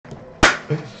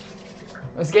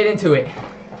Let's get into it.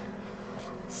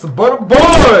 It's the Butter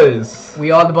Boys!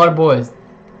 We are the Butter Boys.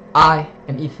 I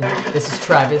am Ethan. This is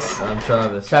Travis. I'm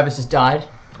Travis. Travis just died.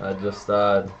 I just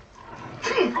died.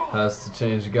 Has to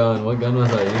change gun. What gun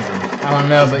was I using? I don't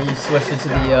know, but you switched it to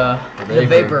the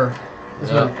Vapor.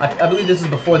 Yeah. I believe this is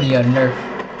before the nerf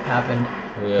happened.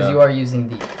 Because you are using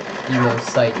the Elo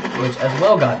sight, which as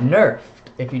well got nerfed,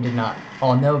 if you did not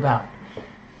all know about.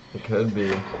 It could be.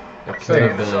 It could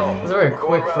have been. It was a very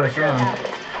quick first round.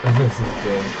 This is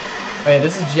good. Okay,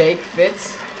 this is Jake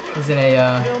Fitz. He's in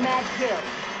a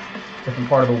different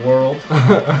part of the world,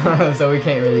 so we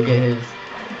can't really get his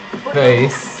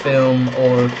face, film,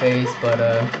 or face, but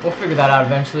we'll figure that out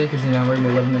eventually, because you know we're gonna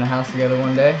be living in a house together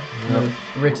one day. Yep.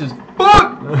 Rich as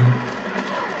fuck.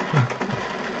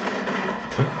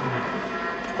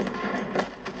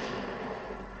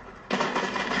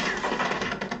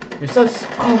 You're so.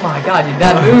 Oh my god, dude,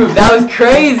 that move, that was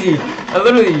crazy. That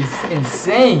literally is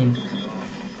insane.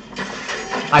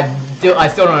 I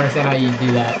still don't understand how you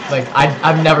do that. Like,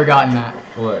 I've never gotten that.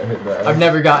 What? Hit that? I've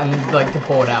never gotten, like, to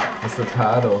pull it out. It's the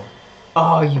paddle.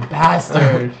 Oh, you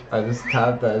bastard. I just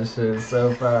tapped that shit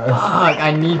so fast. Fuck,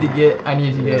 I need to get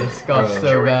a scuff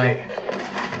so bad.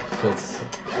 Shit's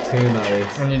too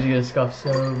nice. I need to get a scuff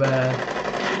so bad.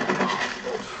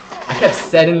 I kept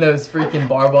setting those freaking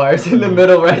barbed in the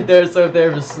middle right there, so if they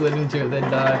ever slid into it, they'd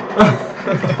die.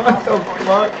 What the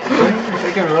fuck?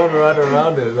 They can run right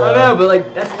around it, though. I know, but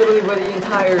like, that's literally what the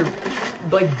entire,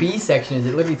 like, B section is.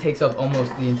 It literally takes up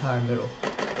almost the entire middle.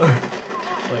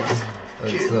 Like,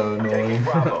 that's so annoying.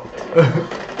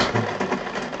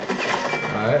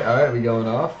 Alright, we going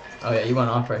off? oh yeah, you went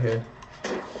off right here.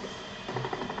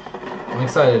 I'm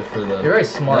excited for the You're a very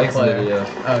smart next player. video.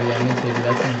 Oh yeah, me too.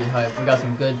 That's gonna be hype. We got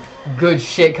some good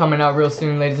shit coming out real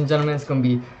soon, ladies and gentlemen. It's gonna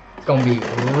be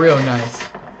real nice.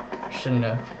 Shouldn't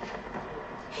have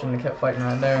kept fighting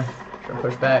right there. Should have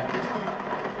pushed back.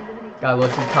 Got a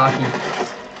little too cocky.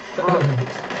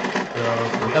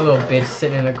 That little bitch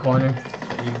sitting in the corner.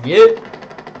 You get it?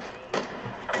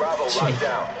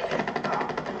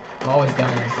 I'm always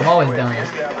down there. I'm always down there.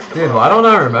 Dude, why don't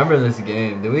I remember this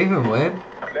game? Did we even win?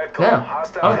 No, I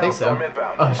don't think so.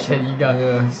 Oh shit, you got.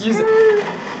 Yeah.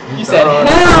 You said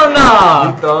hell no.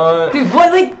 You thought? Dude,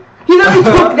 what? Like, he literally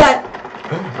took that.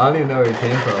 I don't even know where it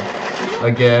came from.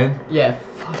 Again? Yeah.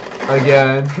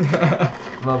 Again.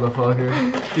 Motherfucker.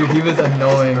 Dude, he was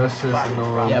annoying. That's just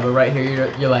annoying. Yeah, but right here,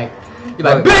 you're like,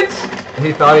 bitch!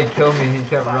 He thought he'd kill me, he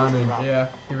kept running.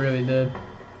 Yeah, he really did.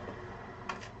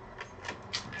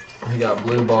 He got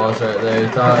blue balls right there.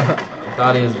 He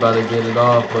thought he was about to get it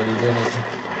off, but he didn't.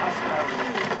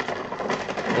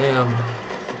 Damn.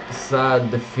 Sad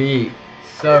defeat.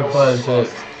 So close. Shit.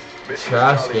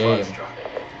 Trash game.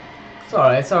 It's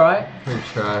alright, it's alright. Pretty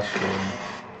trash game.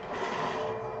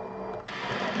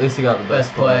 At least he got the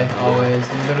Best play, always.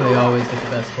 You literally always get the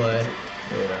best play.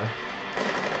 Yeah.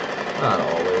 Not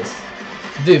always.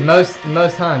 Dude, most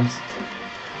times.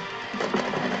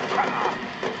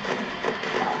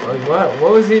 Like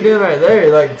what was he doing right there?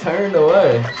 He like turned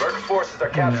away. Forces are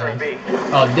capturing B.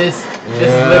 Oh, this is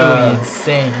literally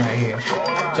insane right here.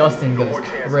 Justin goes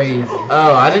crazy.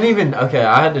 Oh, I didn't even. Okay,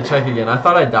 I had to check again. I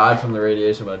thought I died from the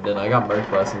radiation, but I didn't. I got murked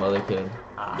by some other kid.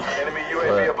 Enemy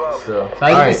UAV above. Still. So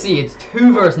as you can see, it's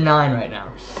 2 versus 9 right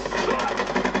now.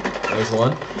 There's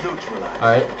one.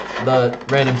 Alright, the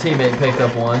random teammate picked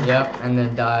up one. Yep, and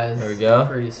then dies. There we go.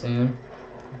 Pretty soon.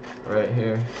 Right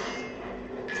here.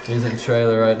 He's in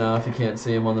trailer right now if you can't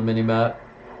see him on the mini map.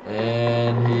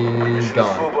 And he's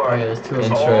gone. Oh yeah, there's 2 of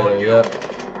In them. trailer, yep.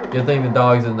 Good thing the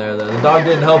dog's in there though. The dog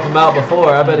didn't help him out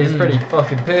before. I bet he's pretty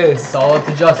fucking pissed. It's all up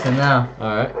to Justin now.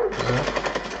 Alright.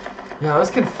 Yeah, I was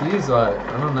confused why.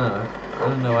 I don't know. I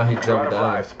didn't know why he jumped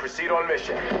down. Proceed on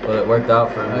mission. But it worked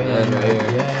out for him in the end right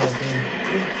here.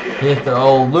 Yeah, He hit the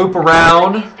old loop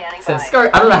around. said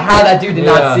skirt. I don't know how that dude did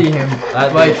not see him.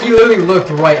 That Like, he literally looked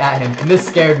right at him, and this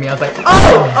scared me. I was like,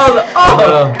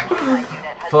 oh!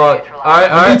 Fuck.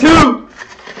 Alright. Me too!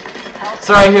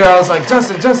 So right here, I was like,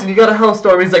 Justin, you got a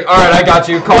hellstorm. He's like, alright, I got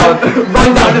you. Call him.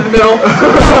 Run down to the middle.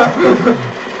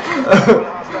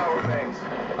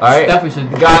 Alright, Definitely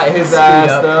should got his ass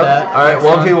up up. that. Alright,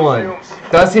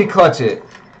 1v1. Does he clutch it?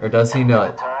 Or does he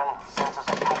nut?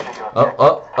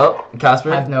 Oh,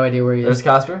 Casper. I have no idea where he is. There's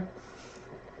Casper.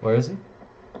 Where is he?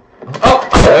 Oh,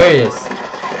 there he is.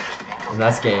 And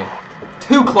that's game.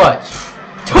 2 clutch.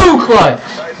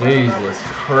 Jesus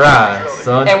Christ,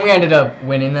 son. And we ended up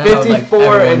winning that.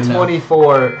 54 and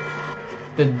 24.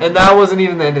 And that wasn't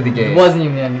even the end of the game. It wasn't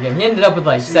even the end of the game. He ended up with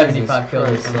like Jesus 75 kills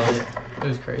or Christ, something. It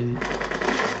was crazy.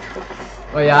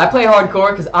 Well, yeah, I play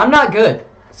hardcore because I'm not good.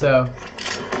 So,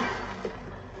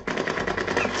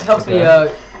 helps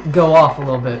me go off a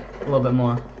little bit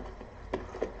more.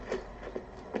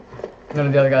 None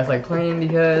of the other guys like playing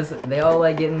because they all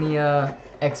like getting the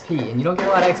XP, and you don't get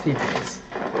a lot of XP for this.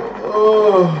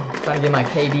 Oh. Trying to get my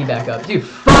KD back up. Dude,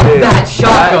 fuck that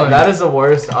shotgun! That is the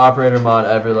worst operator mod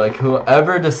ever. Like,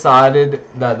 whoever decided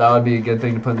that would be a good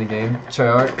thing to put in the game,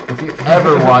 Treyarch, if you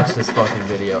ever watch this fucking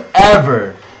video,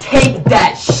 ever, take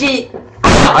that shit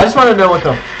out! I just want to know what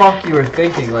the fuck you were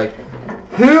thinking. Like,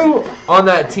 who on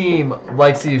that team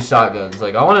likes to use shotguns?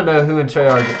 Like, I want to know who in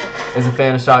Treyarch is a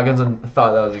fan of shotguns and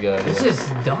thought that was a good idea. It's just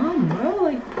dumb, bro.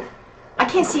 Like, I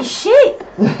can't see shit!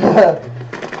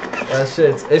 That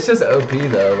shit's, it's just OP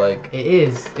though, like. It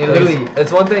is. It literally.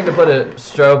 It's one thing to put a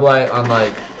strobe light on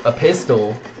like a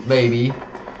pistol, maybe,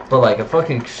 but like a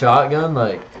fucking shotgun,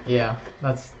 like. Yeah,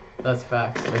 that's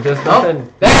facts. Like, there's nothing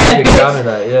to counter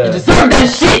that, yeah. You deserve that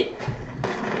shit!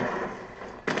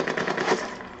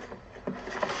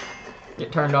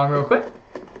 Get turned on real quick.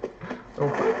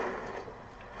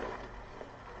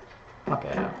 Fuck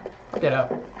it out. Fuck it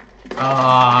out.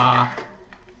 Ah.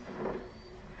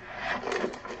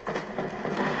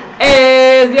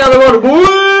 Hey, it's the other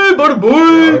butter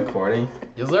boy! Recording?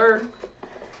 Yes, sir.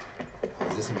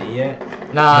 Is this me yet?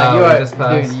 Nah, No, you are. just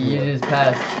passed. Dude, you just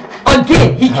passed.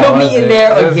 Again! He killed me in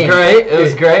there It was again. great. It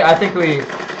was great. I think we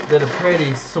did a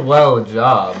pretty swell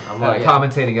job. I'm like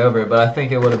commentating over it, but I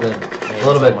think it would have been a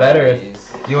little bit better if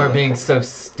you weren't being so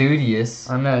studious.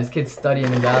 I know, this kid's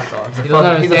studying his ass off. He He's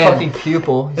doesn't understand. a fucking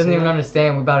pupil. He doesn't even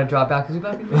understand we're about to drop out because we're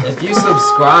about to be. If you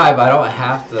subscribe, I don't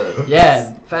have to.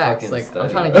 Yeah, facts. fucking Like, I'm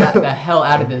study. trying to get the hell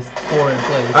out of this foreign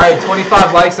place. Alright,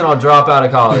 25 likes and I'll drop out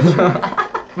of college.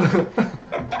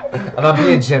 And I'm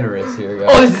being generous here, guys.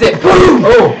 Oh, this is it. Boom!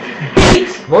 Oh! Beat!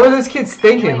 What were those kids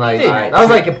thinking? Like, Dude. that was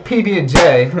like a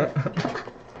PB&J.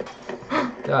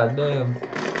 God damn.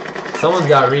 Someone's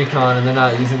got recon and they're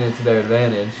not using it to their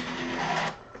advantage.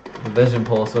 The vision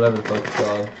pulse, whatever the fuck it's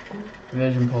called.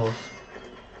 Vision pulse.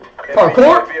 Enemy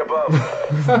Parkour? UAV above.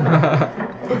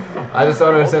 I just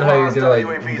don't understand how you're gonna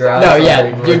like grab No, yeah,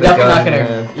 something you're with a definitely gun not in gonna. your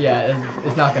hand. Yeah,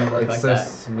 it's not gonna work It's like so that.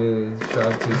 smooth,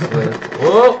 drive too swift.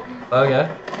 Whoa! Okay.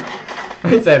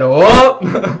 He said, "Whoa!"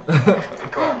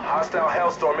 Call. Hostile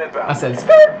Hellstorm inbound. I said,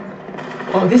 "Skirt."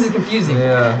 Oh, this is confusing.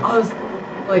 Yeah. I was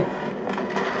like,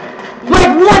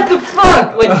 what the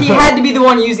fuck? Like, he had to be the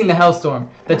one using the Hellstorm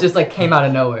that just like came out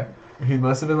of nowhere. He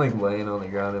must have been like laying on the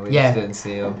ground and we Yeah. just didn't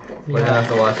see him. We're Yeah. gonna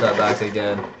have to watch that back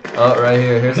again. Oh, right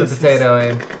here. Here's a potato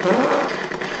aim.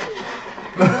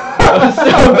 That was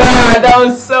so bad. That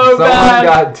was so Someone bad.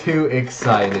 got too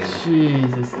excited.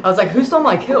 Jesus. I was like, who stole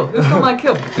my kill? Who stole my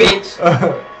kill, bitch?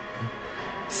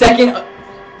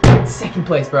 Second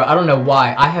place, bro. I don't know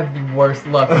why. I have the worst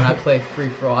luck when I play free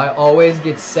for all. I always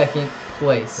get second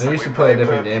place. Maybe you should play a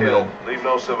different game mode. Leave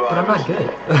no survivors. But I'm not good.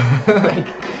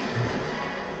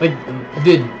 like,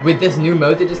 dude, with this new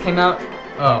mode that just came out,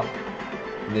 oh,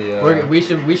 we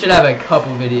should have a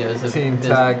couple videos of Team this.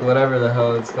 tag, whatever the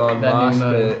hell it's called. That Mosh new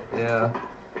mode. pit, yeah.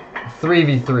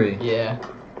 3v3. Yeah,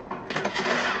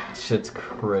 Shit's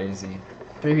crazy.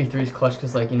 3v3 is clutch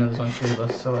because like there's only 3 of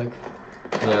us, so like.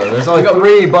 Yeah, there's only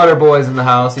 3 butter boys in the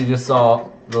house. You just saw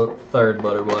the 3rd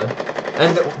butter boy,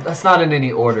 and that's not in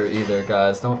any order either,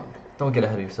 guys. Don't get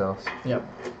ahead of yourselves. Yep.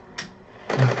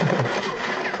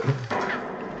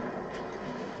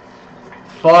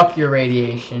 Fuck your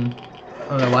radiation.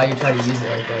 I don't know why you try to use it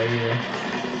like that either.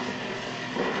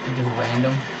 Just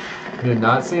random. Dude,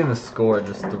 not seeing the score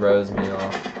just throws me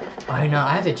off. I know.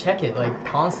 I have to check it like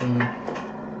constantly.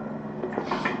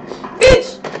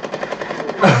 Bitch.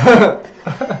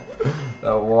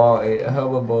 That wall ate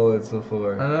hella bullets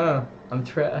before. I know. I'm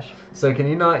trash. So can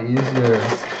you not use your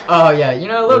Oh yeah, Lil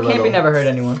Your Campy little- never hurt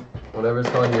anyone. whatever it's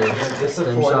called, your This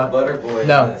stim is shot? Butter Boy.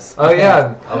 No. Oh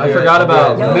yeah, I forgot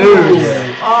about Yo.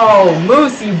 Moose. Oh,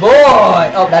 Moosey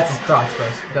boy! Oh, that's his crotch, bro.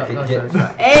 Don't show his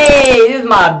crotch. Hey, this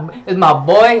is my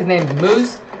boy. His name's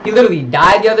Moose. He literally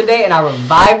died the other day, and I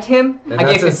revived him. And I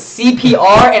gave him that's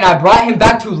CPR, and I brought him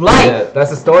back to life. Yeah,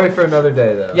 that's a story for another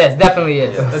day though. Yes, definitely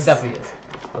is. Yes. It definitely is.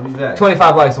 I'll be back.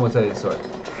 25 likes and we'll tell you the story.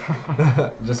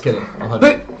 Just kidding. 100.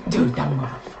 But, dude, that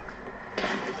motherfucker.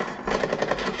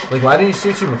 Like, why didn't he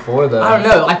shoot you before though? I don't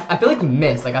know. I feel like he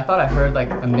missed. Like, I thought I heard, like,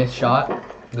 a missed shot.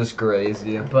 Just grazed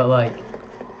you. But, like,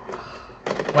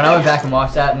 when I went back and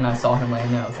watched that and I saw him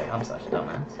laying there, I was like, I'm such a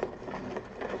dumbass.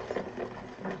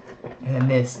 And then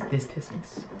this pissed me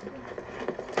so.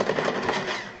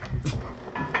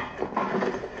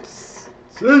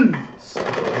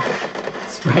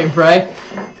 Spray and pray.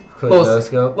 Quick no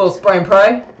scope. Little spray and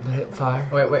pray. Hip fire.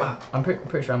 Wait. I'm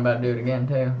pretty sure I'm about to do it again,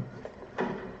 too.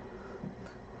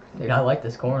 Dude, I like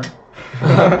this corner.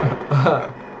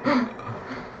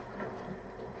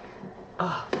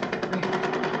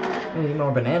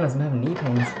 knee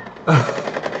pains.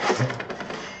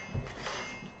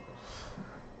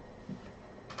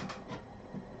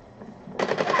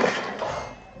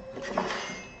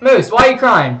 Moose, why are you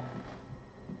crying?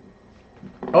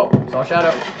 Oh, saw a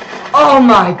shadow. Oh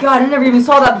my god, I never even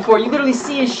saw that before. You literally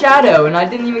see his shadow, and I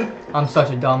didn't even... I'm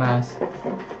such a dumbass.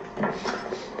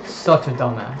 Such a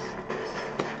dumbass.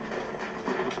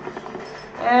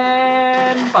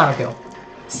 And final kill.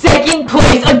 Second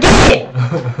place again!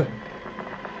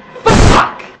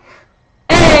 Fuck!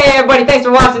 Hey everybody, thanks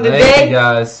for watching today. Thank you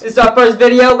guys. This is our first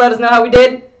video. Let us know how we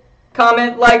did.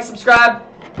 Comment, like, subscribe,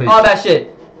 Please. all that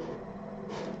shit.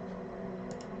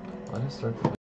 Why did it start the